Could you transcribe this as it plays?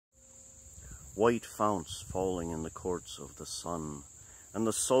white founts falling in the courts of the sun, and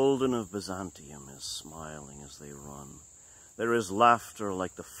the Soldan of Byzantium is smiling as they run. There is laughter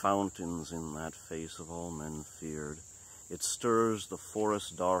like the fountains in that face of all men feared. It stirs the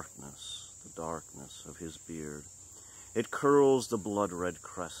forest darkness, the darkness of his beard. It curls the blood-red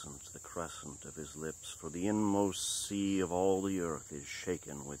crescent, the crescent of his lips, for the inmost sea of all the earth is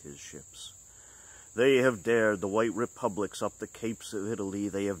shaken with his ships. They have dared the white republics up the capes of Italy.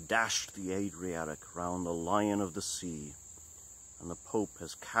 They have dashed the Adriatic round the lion of the sea. And the Pope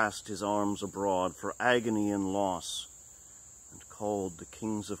has cast his arms abroad for agony and loss, and called the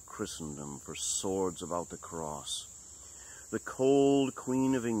kings of Christendom for swords about the cross. The cold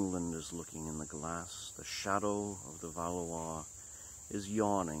Queen of England is looking in the glass. The shadow of the Valois is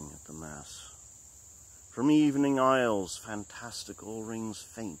yawning at the mass. From evening isles fantastical rings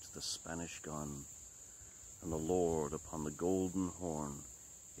faint the Spanish gun, and the Lord upon the golden horn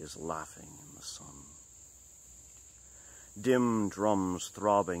is laughing in the sun. Dim drums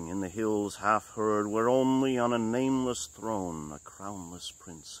throbbing in the hills half heard, where only on a nameless throne a crownless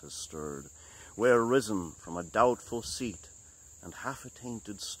prince has stirred, where risen from a doubtful seat and half a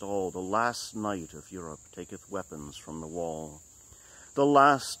tainted stall, the last knight of Europe taketh weapons from the wall. The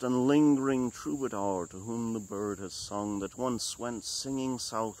last and lingering troubadour to whom the bird has sung, that once went singing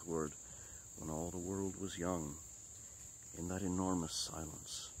southward when all the world was young. In that enormous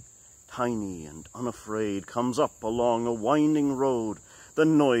silence, tiny and unafraid, comes up along a winding road the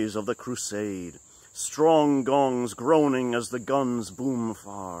noise of the crusade, strong gongs groaning as the guns boom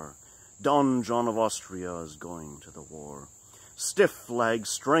far. Don John of Austria is going to the war. Stiff flags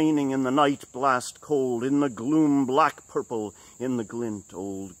straining in the night blast cold, in the gloom black-purple, in the glint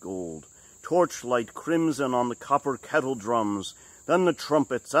old gold. Torchlight crimson on the copper kettle drums, then the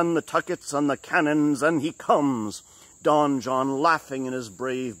trumpets and the tuckets and the cannons, and he comes, Don John laughing in his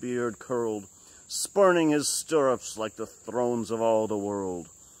brave beard curled, spurning his stirrups like the thrones of all the world,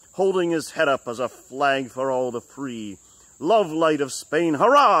 holding his head up as a flag for all the free. Love light of Spain,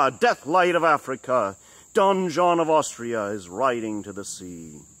 hurrah! Death light of Africa! Don John of Austria is riding to the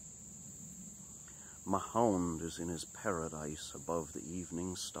sea. Mahound is in his paradise above the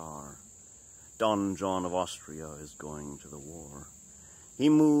evening star. Don John of Austria is going to the war. He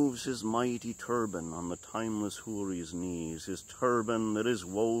moves his mighty turban on the timeless Houri's knees, his turban that is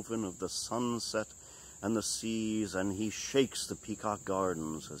woven of the sunset and the seas, and he shakes the peacock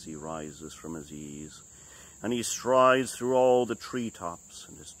gardens as he rises from his ease. And he strides through all the treetops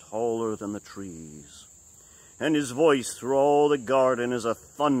and is taller than the trees. And his voice through all the garden is a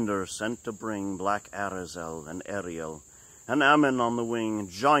thunder sent to bring black Arizel and Ariel, and Ammon on the wing,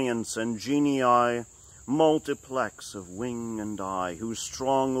 giants and genii, multiplex of wing and eye, whose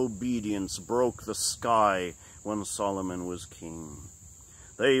strong obedience broke the sky when Solomon was king.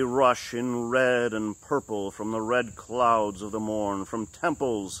 They rush in red and purple from the red clouds of the morn, from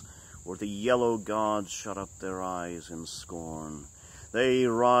temples where the yellow gods shut up their eyes in scorn. They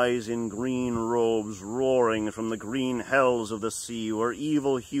rise in green robes, roaring from the green hells of the sea, where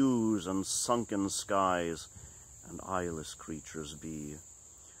evil hues and sunken skies and eyeless creatures be.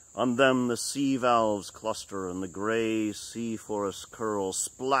 On them the sea valves cluster, and the grey sea forests curl,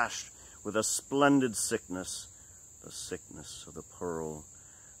 splashed with a splendid sickness, the sickness of the pearl.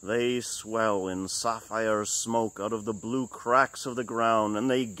 They swell in sapphire smoke out of the blue cracks of the ground, and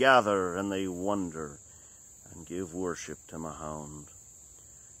they gather and they wonder, and give worship to Mahound.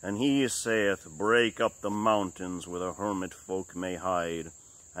 And he saith, break up the mountains where the hermit folk may hide,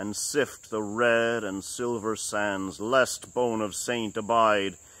 and sift the red and silver sands, lest bone of saint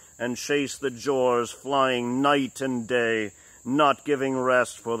abide, and chase the jaws flying night and day, not giving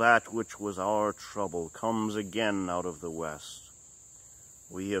rest, for that which was our trouble comes again out of the west.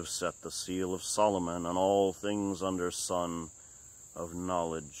 We have set the seal of Solomon on all things under sun, of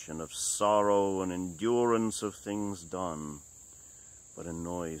knowledge and of sorrow and endurance of things done. But a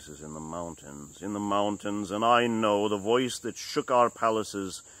noise is in the mountains, and I know the voice that shook our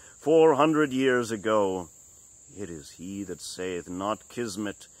palaces 400 years ago. It is he that saith not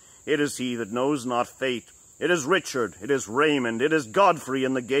Kismet, it is he that knows not fate. It is Richard, it is Raymond, it is Godfrey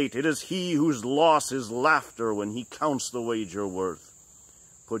in the gate, it is he whose loss is laughter when he counts the wager worth.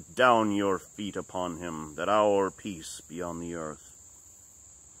 Put down your feet upon him, that our peace be on the earth.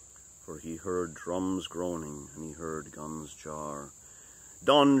 For he heard drums groaning, and he heard guns jar.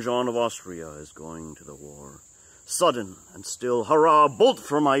 Don John of Austria is going to the war. Sudden and still, hurrah, bolt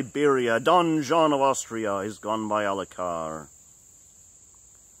from Iberia, Don John of Austria is gone by Alcar.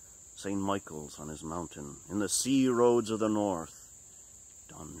 St. Michael's on his mountain, in the sea roads of the north,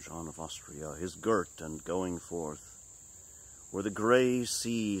 Don John of Austria is girt and going forth. where the grey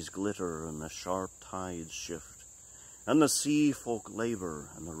seas glitter and the sharp tides shift, and the sea folk labour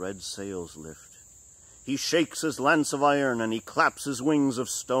and the red sails lift. He shakes his lance of iron and he claps his wings of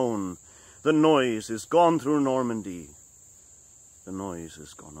stone. The noise is gone through Normandy. The noise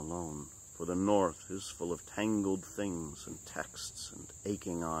is gone alone, for the north is full of tangled things and texts and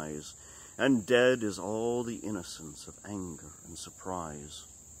aching eyes, and dead is all the innocence of anger and surprise.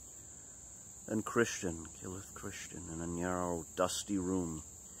 And Christian killeth Christian in a narrow, dusty room,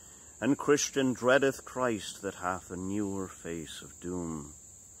 and Christian dreadeth Christ that hath a newer face of doom.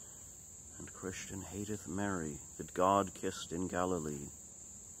 And Christian hateth Mary that God kissed in Galilee.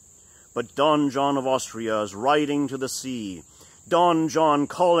 But Don John of Austria is riding to the sea, Don John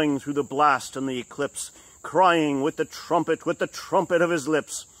calling through the blast and the eclipse, crying with the trumpet of his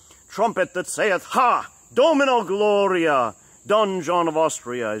lips, trumpet that saith, Ha! Domino Gloria! Don John of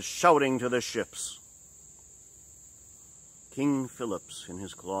Austria is shouting to the ships. King Philip's in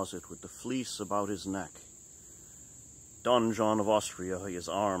his closet with the fleece about his neck. Don John of Austria is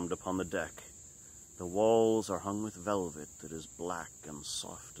armed upon the deck. The walls are hung with velvet that is black and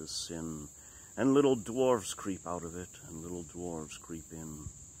soft as sin, and little dwarfs creep out of it, and little dwarfs creep in.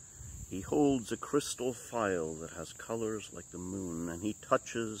 He holds a crystal phial that has colors like the moon, and he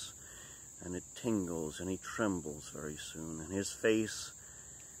touches, and it tingles, and he trembles very soon, and his face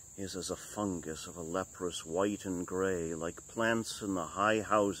is as a fungus of a leprous white and grey, like plants in the high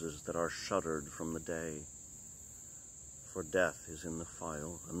houses that are shuttered from the day. For death is in the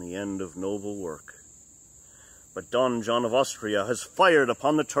phial, and the end of noble work. But Don John of Austria has fired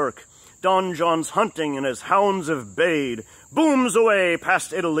upon the Turk. Don John's hunting and his hounds have bayed. Booms away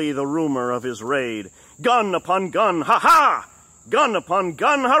past Italy the rumour of his raid. Gun upon gun, ha-ha! Gun upon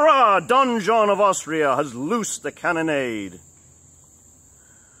gun, hurrah! Don John of Austria has loosed the cannonade.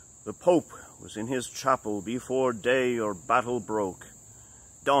 The Pope was in his chapel before day or battle broke.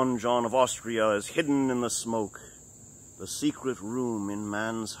 Don John of Austria is hidden in the smoke, the secret room in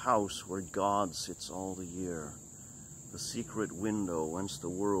man's house where God sits all the year, the secret window whence the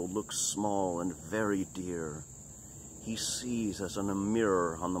world looks small and very dear. He sees as in a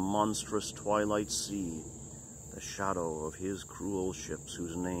mirror on the monstrous twilight sea the shadow of his cruel ships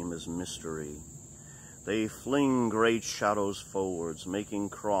whose name is Mystery. They fling great shadows forwards, making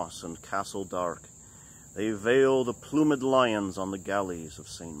cross and castle dark. They veil the plumed lions on the galleys of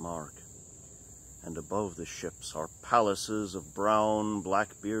St. Mark. And above the ships are palaces of brown,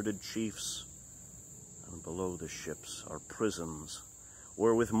 black-bearded chiefs, and below the ships are prisons,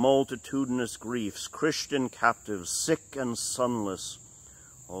 where with multitudinous griefs, Christian captives, sick and sunless,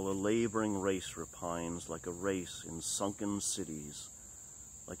 all a labouring race repines like a race in sunken cities.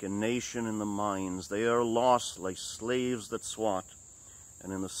 Like a nation in the mines, they are lost like slaves that swat,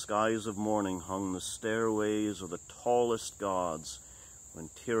 and in the skies of morning hung the stairways of the tallest gods when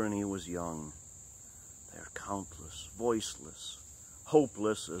tyranny was young. They are countless, voiceless,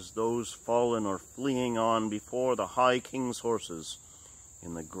 hopeless as those fallen or fleeing on before the high king's horses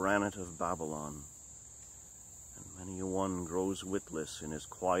in the granite of Babylon. And many a one grows witless in his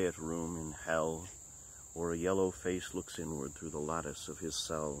quiet room in hell, or a yellow face looks inward through the lattice of his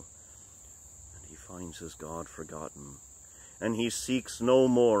cell, and he finds his God forgotten, and he seeks no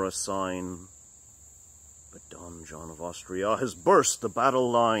more a sign. But Don John of Austria has burst the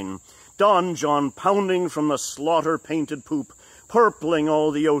battle line, Don John pounding from the slaughter-painted poop, purpling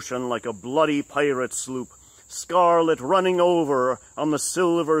all the ocean like a bloody pirate sloop, scarlet running over on the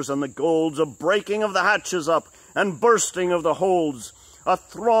silvers and the golds, a breaking of the hatches up and bursting of the holds, a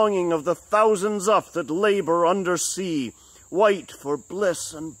thronging of the thousands up that labour under sea, white for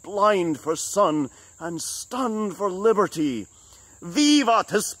bliss and blind for sun and stunned for liberty.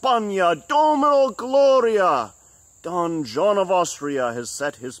 Vivat Hispania, Domino Gloria! Don John of Austria has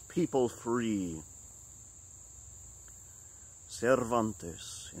set his people free.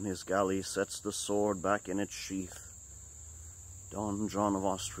 Cervantes in his galley sets the sword back in its sheath. Don John of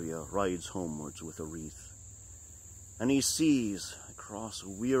Austria rides homewards with a wreath, and he sees across a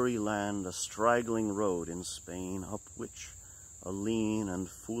weary land a straggling road in Spain, up which a lean and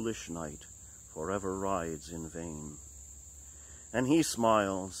foolish knight forever rides in vain. And he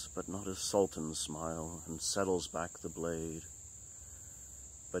smiles, but not as sultans smile, and settles back the blade.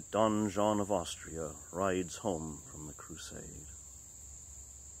 But Don John of Austria rides home from the crusade.